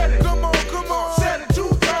 said it. Come on, said it 2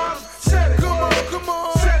 times, said it. Come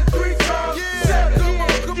on, said it 3 times, yeah. Said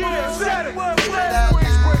it. Come on, said it.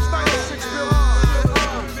 Queensbridge, 96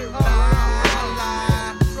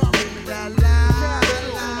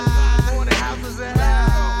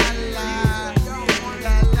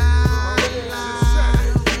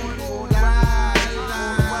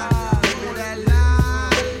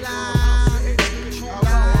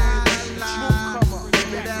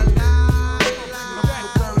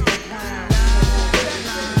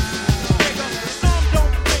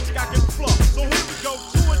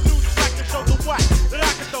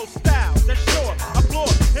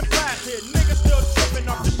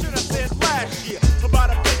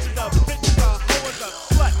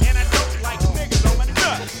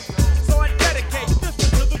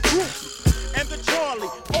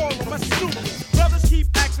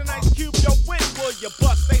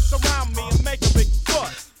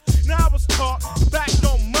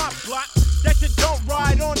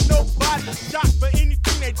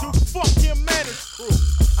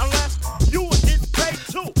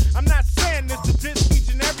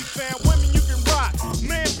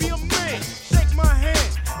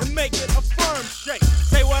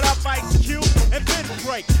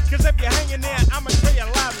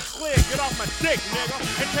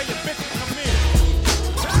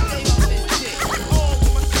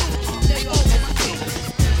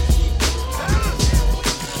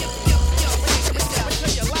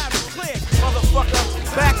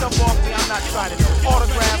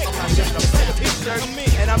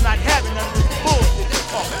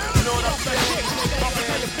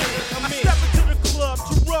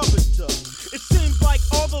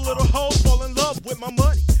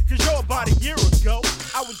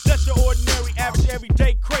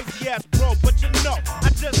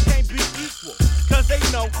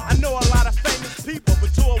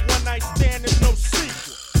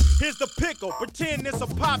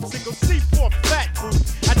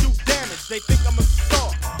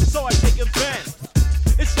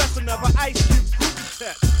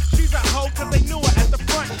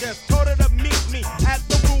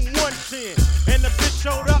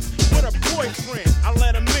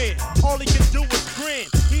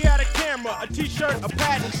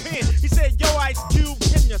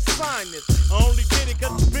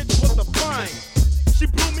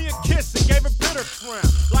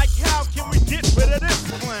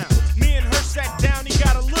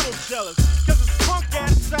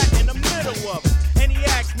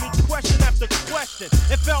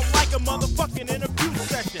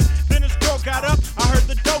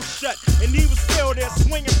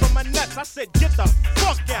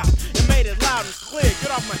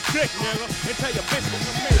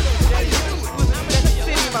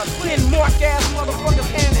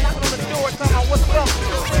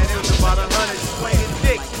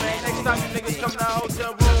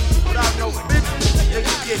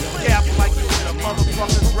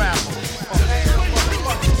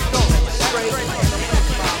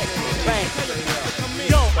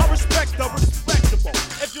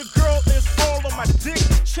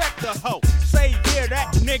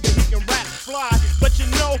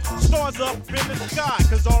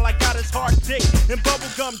 Cause all I got is hard dick and bubble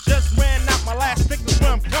gum. Just ran out my last stick is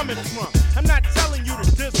where I'm coming from. I'm not telling you to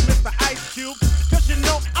dismiss the Ice Cube, cause you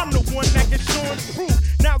know I'm the one that can show and prove.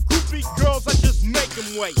 Now groupie girls, I just make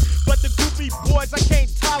them wait. But the groupie boys, I can't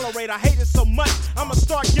tolerate. I hate it so much, I'ma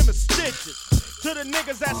start giving stitches to the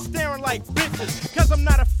niggas that's staring like bitches. Cause I'm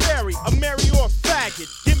not a fairy, a Mary or a faggot.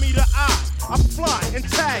 Give me the eye, I fly and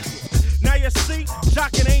tag it. Now you see,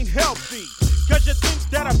 jockin' ain't healthy. Cause you think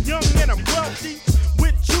that I'm young and I'm wealthy.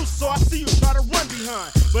 With you, so I see you try to run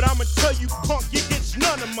behind. But I'ma tell you, punk, you get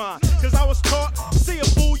none of mine. Cause I was taught, see a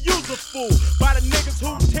fool, use a fool. By the niggas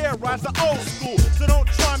who terrorize the old school. So don't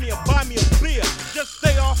try me or buy me a beer. Just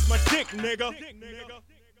stay off my dick, nigga.